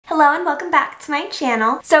Hello and welcome back to my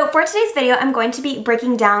channel. So for today's video, I'm going to be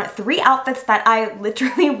breaking down 3 outfits that I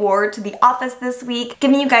literally wore to the office this week,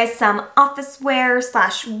 giving you guys some office wear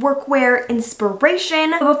slash workwear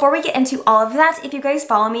inspiration. But before we get into all of that, if you guys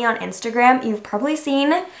follow me on Instagram, you've probably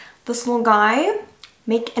seen this little guy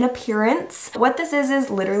make an appearance. What this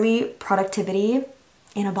is literally productivity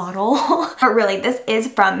in a bottle. But really, this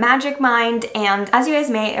is from Magic Mind, and as you guys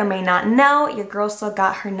may or may not know, your girl still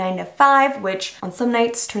got her 9 to 5, which on some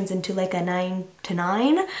nights turns into like a 9 to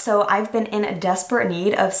 9. So I've been in a desperate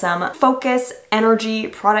need of some focus, energy,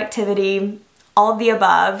 productivity, all of the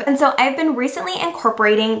above. And so I've been recently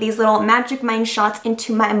incorporating these little Magic Mind shots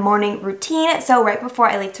into my morning routine. So right before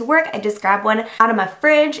I leave to work, I just grab one out of my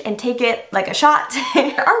fridge and take it like a shot.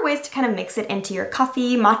 There are ways to kind of mix it into your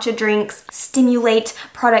coffee, matcha drinks, stimulate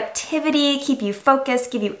productivity, keep you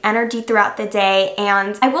focused, give you energy throughout the day.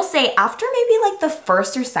 And I will say, after maybe like the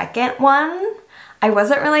first or second one, I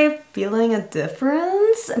wasn't really feeling a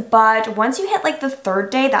difference, but once you hit like the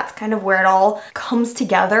 3rd day, that's kind of where it all comes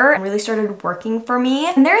together and really started working for me.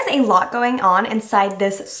 And there's a lot going on inside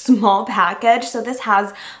this small package. So this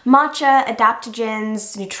has matcha,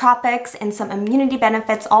 adaptogens, nootropics, and some immunity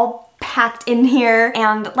benefits all packed in here.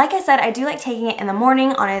 And like I said, I do like taking it in the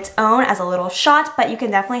morning on its own as a little shot, but you can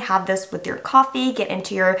definitely have this with your coffee, get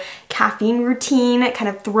into your caffeine routine, kind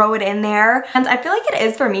of throw it in there. And I feel like it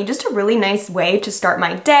is for me just a really nice way to start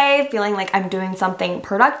my day, feeling like I'm doing something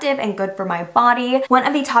productive and good for my body. One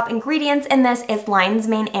of the top ingredients in this is lion's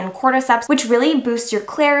mane and cordyceps, which really boosts your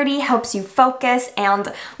clarity, helps you focus,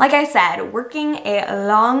 and like I said, working a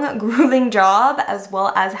long, grueling job as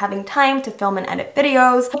well as having time to film and edit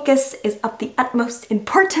videos, focus is of the utmost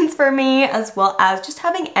importance for me, as well as just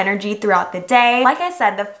having energy throughout the day. Like I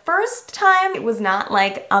said, the first time it was not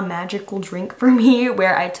like a magical drink for me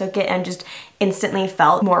where I took it and just instantly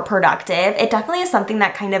felt more productive. It definitely is something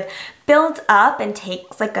that kind of builds up and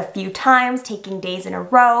takes like a few times, taking days in a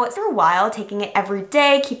row. For a while, taking it every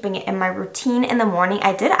day, keeping it in my routine in the morning,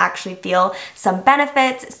 I did actually feel some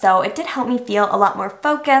benefits. So it did help me feel a lot more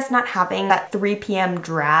focused, not having that 3 p.m.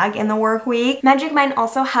 drag in the work week. Magic Mind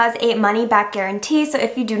also has a money back guarantee. So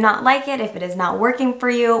if you do not like it, if it is not working for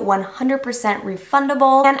you, 100%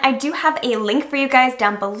 refundable. And I do have a link for you guys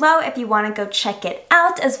down below if you want to go check it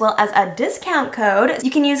out, as well as a discount code.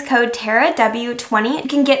 You can use code TARAW20. You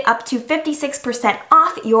can get up to 56%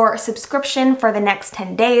 off your subscription for the next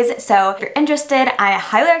 10 days. So if you're interested, I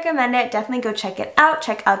highly recommend it. Definitely go check it out.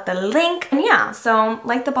 Check out the link. And yeah, so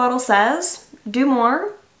like the bottle says, do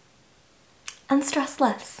more and stress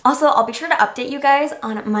less. Also, I'll be sure to update you guys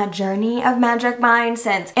on my journey of Magic Mind,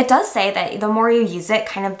 since it does say that the more you use it,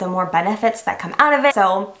 kind of the more benefits that come out of it.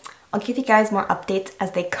 So I'll give you guys more updates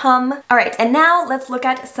as they come. All right, and now let's look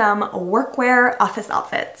at some workwear office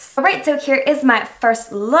outfits. All right, so here is my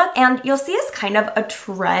first look, and you'll see as kind of a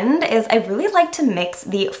trend is I really like to mix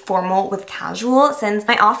the formal with casual, since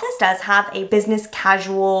my office does have a business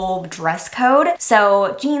casual dress code.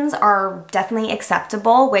 So jeans are definitely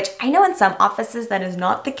acceptable, which I know in some offices that is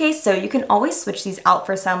not the case. So you can always switch these out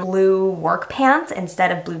for some blue work pants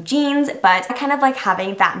instead of blue jeans, but I kind of like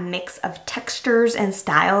having that mix of textures and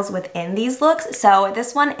styles within these looks. So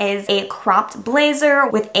this one is a cropped blazer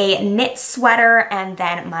with a knit sweater and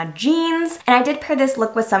then my jeans. And I did pair this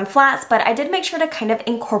look with some flats, but I did make sure to kind of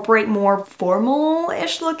incorporate more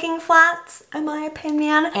formal-ish looking flats, in my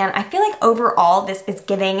opinion. And I feel like overall this is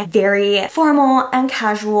giving very formal and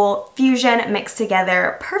casual fusion mixed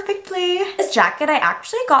together perfectly. This jacket I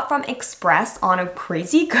actually got from Express on a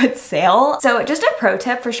crazy good sale. So just a pro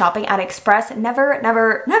tip for shopping at Express, never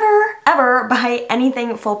ever buy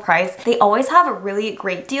anything full price. They always have really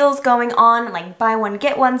great deals going on, like buy one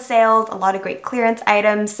get one sales, a lot of great clearance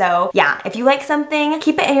items. So yeah, if you like something,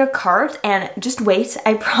 keep it in your cart and just wait.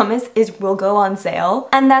 I promise it will go on sale.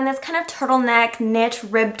 And then this kind of turtleneck knit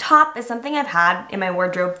rib top is something I've had in my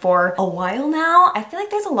wardrobe for a while now. I feel like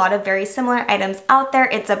there's a lot of very similar items out there.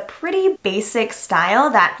 It's a pretty basic style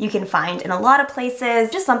that you can find in a lot of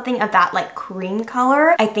places. Just something of that like cream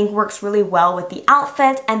color I think works really well with the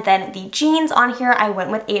outfit. And then the jeans on here, I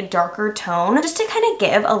went with a darker tone just to kind of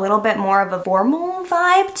give a little bit more of a formal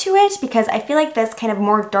vibe to it, because I feel like this kind of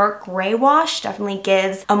more dark gray wash definitely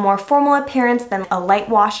gives a more formal appearance than a light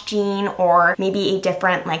wash jean or maybe a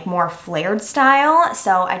different like more flared style.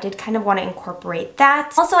 So I did kind of want to incorporate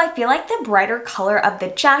that. Also, I feel like the brighter color of the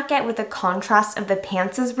jacket with the contrast of the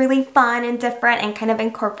pants is really fun and different and kind of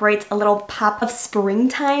incorporates a little pop of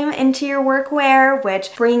springtime into your workwear, which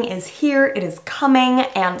spring is here, it is coming,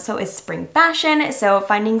 and so is spring fashion. So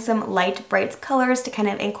finding finding some light, bright colors to kind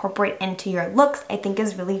of incorporate into your looks, I think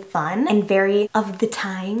is really fun and very of the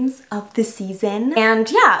times, of the season. And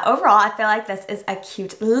yeah, overall, I feel like this is a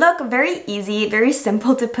cute look. Very easy, very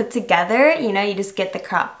simple to put together. You know, you just get the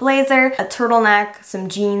crop blazer, a turtleneck, some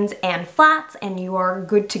jeans, and flats, and you are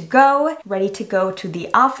good to go, ready to go to the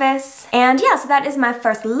office. And yeah, so that is my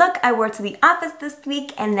first look I wore to the office this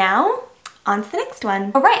week, and now on to the next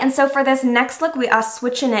one. All right, and so for this next look, we are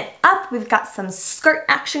switching it up. We've got some skirt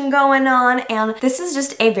action going on, and this is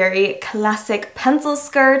just a very classic pencil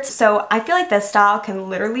skirt. So I feel like this style can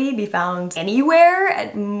literally be found anywhere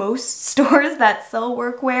at most stores that sell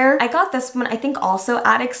workwear. I got this one, I think, also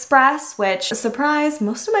at Express, which, surprise,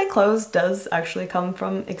 most of my clothes does actually come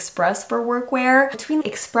from Express for workwear. Between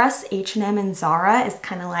Express, H&M, and Zara is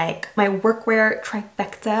kind of like my workwear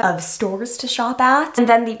trifecta of stores to shop at. And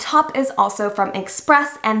then the top is also from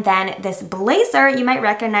Express, and then this blazer, you might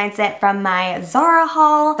recognize it from my Zara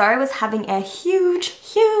haul. Zara was having a huge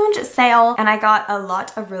sale, and I got a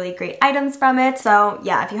lot of really great items from it. So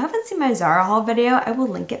yeah, if you haven't seen my Zara haul video, I will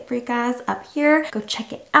link it for you guys up here. Go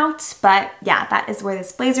check it out. But yeah, that is where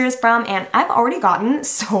this blazer is from, and I've already gotten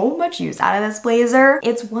so much use out of this blazer.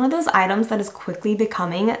 It's one of those items that is quickly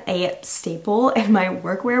becoming a staple in my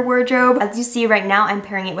workwear wardrobe. As you see right now, I'm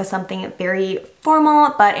pairing it with something very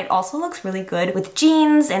formal, but it also looks really good with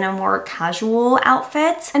jeans and a more casual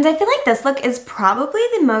outfit. And I feel like this look is probably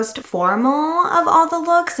the most formal of all the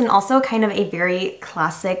looks, and also kind of a very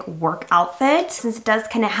classic work outfit, since it does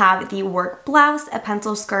kind of have the work blouse, a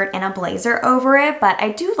pencil skirt, and a blazer over it. But I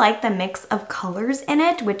do like the mix of colors in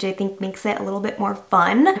it, which I think makes it a little bit more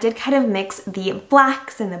fun. I did kind of mix the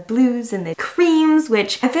blacks and the blues and the creams,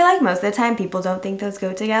 which I feel like most of the time people don't think those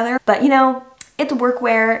go together, but you know, it's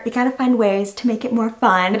workwear, they kind of find ways to make it more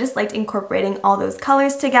fun. I just liked incorporating all those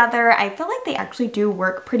colors together. I feel like they actually do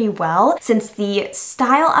work pretty well, since the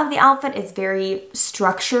style of the outfit is very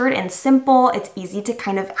structured and simple. It's easy to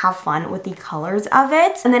kind of have fun with the colors of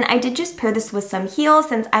it. And then I did just pair this with some heels,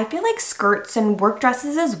 since I feel like skirts and work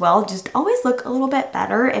dresses as well just always look a little bit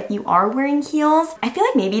better if you are wearing heels. I feel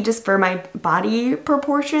like maybe just for my body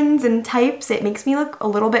proportions and types, it makes me look a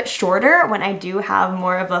little bit shorter when I do have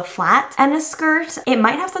more of a flat and a skirt. It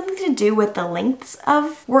might have something to do with the lengths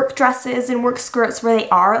of work dresses and work skirts, where they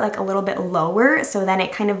are like a little bit lower, so then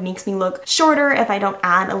it kind of makes me look shorter if I don't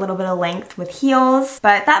add a little bit of length with heels.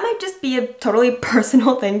 But that might just be a totally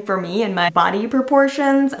personal thing for me and my body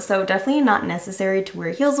proportions, so definitely not necessary to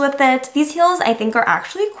wear heels with it. These heels I think are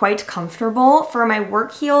actually quite comfortable for my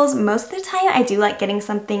work heels. Most of the time I do like getting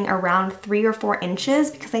something around 3 or 4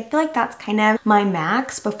 inches, because I feel like that's kind of my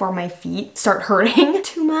max before my feet start hurting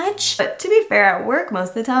too much. But to be fair, at work most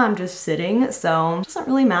of the time I'm just sitting, so it doesn't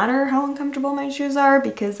really matter how uncomfortable my shoes are,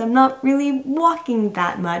 because I'm not really walking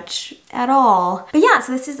that much at all. But yeah,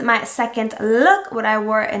 so this is my second look, what I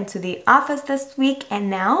wore into the office this week, and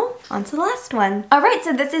now on to the last one. Alright,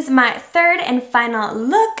 so this is my third and final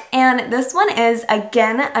look, and this one is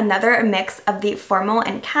again another mix of the formal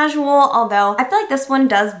and casual, although I feel like this one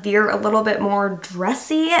does veer a little bit more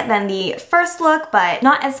dressy than the first look, but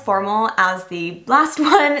not as formal as the last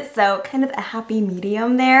one, so kind of a happy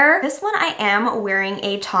medium there. This one I am wearing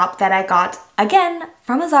a top that I got again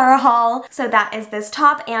from a Zara haul. So that is this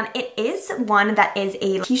top, and it is one that is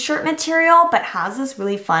a t-shirt material but has this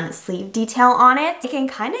really fun sleeve detail on it. It can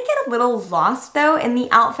kind of get a little lost though in the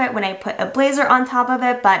outfit when I put a blazer on top of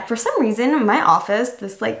it, but for some reason my office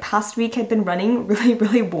this like past week had been running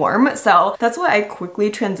really warm, so that's why I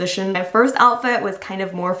quickly transitioned. My first outfit was kind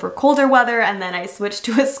of more for colder weather, and then I switched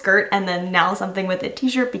to a skirt, and then now something with a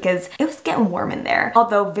t-shirt because it was getting warm in there.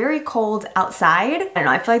 Although very cold outside. I don't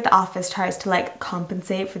know, I feel like the office tries to like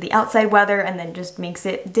compensate for the outside weather and then just makes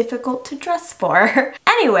it difficult to dress for.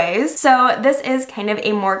 Anyways, so this is kind of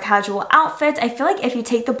a more casual outfit. I feel like if you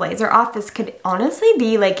take the blazer off, this could honestly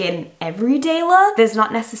be like an everyday look. This is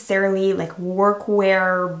not necessarily like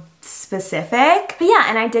workwear specific. But yeah,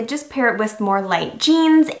 and I did just pair it with more light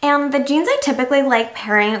jeans, and the jeans I typically like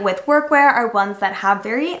pairing with workwear are ones that have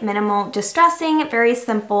very minimal distressing, very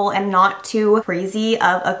simple, and not too crazy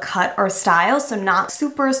of a cut or style, so not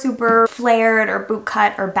super flared or boot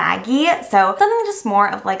cut or baggy. So something just more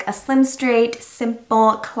of like a slim straight,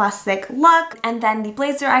 simple, classic look. And then the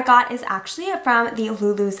blazer I got is actually from the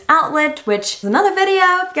Lulu's outlet, which is another video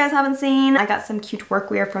if you guys haven't seen. I got some cute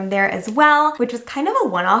workwear from there as well, which was kind of a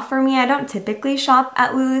one-off for me. I don't typically shop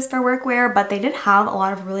at Lulu's for workwear, but they did have a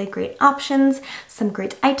lot of really great options, some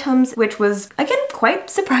great items, which was again quite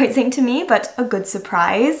surprising to me, but a good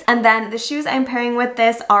surprise. And then the shoes I'm pairing with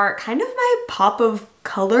this are kind of my pop of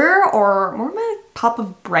color or more of a pop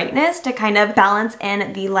of brightness to kind of balance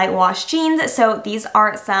in the light wash jeans. So these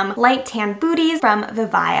are some light tan booties from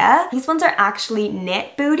Vivaya. These ones are actually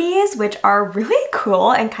knit booties, which are really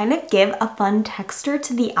cool and kind of give a fun texture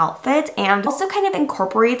to the outfit and also kind of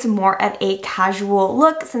incorporates more of a casual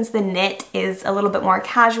look, since the knit is a little bit more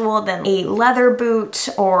casual than a leather boot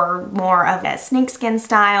or more of a snakeskin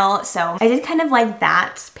style. So I did kind of like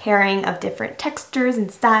that pairing of different textures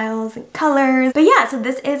and styles and colors. But yeah, so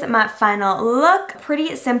this is my final look.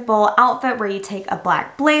 Pretty simple outfit where you take a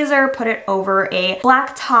black blazer, put it over a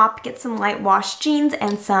black top, get some light wash jeans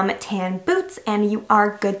and some tan boots, and you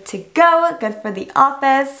are good to go. Good for the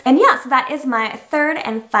office. And yeah, so that is my third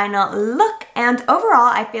and final look. And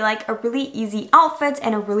overall, I feel like a really easy outfit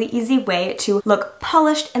and a really easy way to look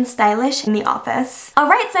polished and stylish in the office.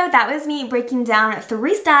 Alright, so that was me breaking down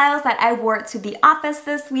 3 styles that I wore to the office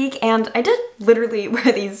this week, and I did literally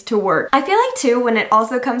wear these to work. I feel like too, when it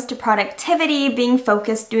also comes to productivity, being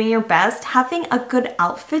focused, doing your best, having a good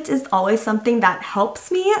outfit is always something that helps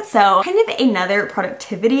me. So kind of another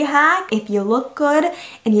productivity hack. If you look good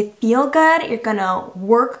and you feel good, you're gonna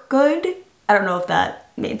work good. I don't know if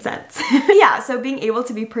that made sense. Yeah, so being able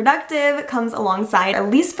to be productive comes alongside, at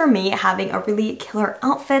least for me, having a really killer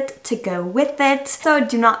outfit to go with it. So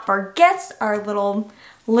do not forget our little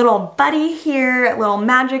buddy here, little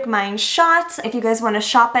Magic Mind shot. If you guys want to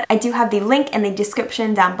shop it, I do have the link in the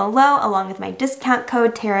description down below, along with my discount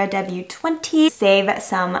code TaraW20. Save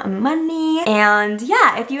some money. And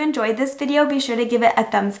yeah, if you enjoyed this video, be sure to give it a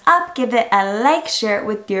thumbs up, give it a like, share it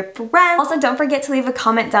with your friends. Also, don't forget to leave a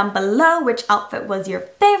comment down below which outfit was your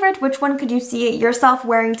favorite, which one could you see yourself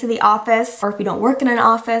wearing to the office, or if you don't work in an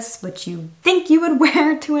office, which you think you would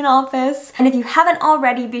wear to an office. And if you haven't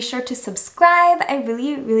already, be sure to subscribe. I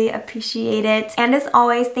really appreciate it. And as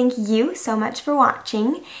always, thank you so much for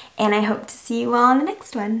watching, and I hope to see you all in the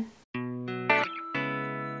next one.